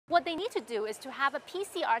what they need to do is to have a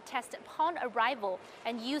PCR test upon arrival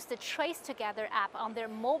and use the Trace Together app on their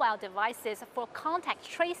mobile devices for contact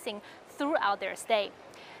tracing throughout their stay.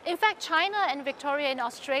 In fact, China and Victoria in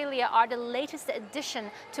Australia are the latest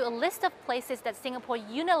addition to a list of places that Singapore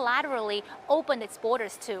unilaterally opened its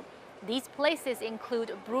borders to. These places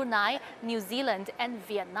include Brunei, New Zealand, and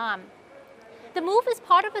Vietnam. The move is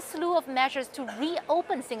part of a slew of measures to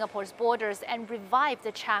reopen Singapore's borders and revive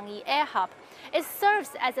the Changi Air Hub. It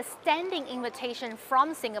serves as a standing invitation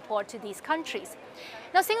from Singapore to these countries.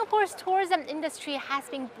 Now, Singapore's tourism industry has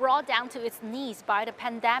been brought down to its knees by the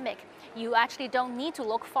pandemic. You actually don't need to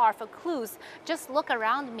look far for clues. Just look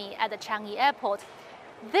around me at the Changi Airport.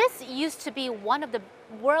 This used to be one of the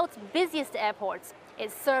world's busiest airports.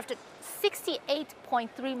 It served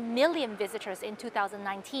 68.3 million visitors in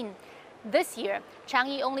 2019. This year,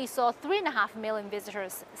 Changi only saw 3.5 million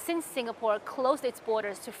visitors since Singapore closed its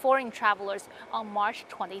borders to foreign travelers on March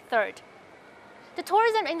 23rd. The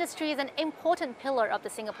tourism industry is an important pillar of the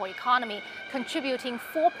Singapore economy, contributing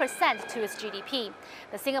 4% to its GDP.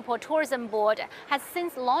 The Singapore Tourism Board has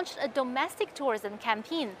since launched a domestic tourism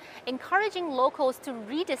campaign, encouraging locals to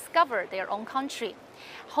rediscover their own country.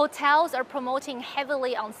 Hotels are promoting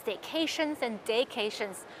heavily on staycations and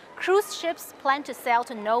daycations. Cruise ships plan to sail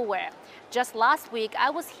to nowhere. Just last week, I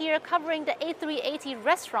was here covering the A380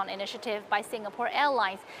 restaurant initiative by Singapore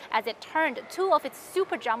Airlines as it turned 2 of its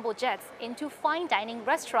super jumbo jets into fine dining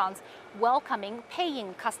restaurants, welcoming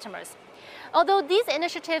paying customers. Although these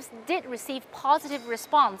initiatives did receive positive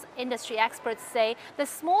response, industry experts say the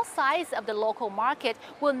small size of the local market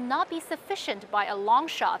will not be sufficient by a long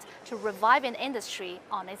shot to revive an industry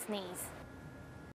on its knees.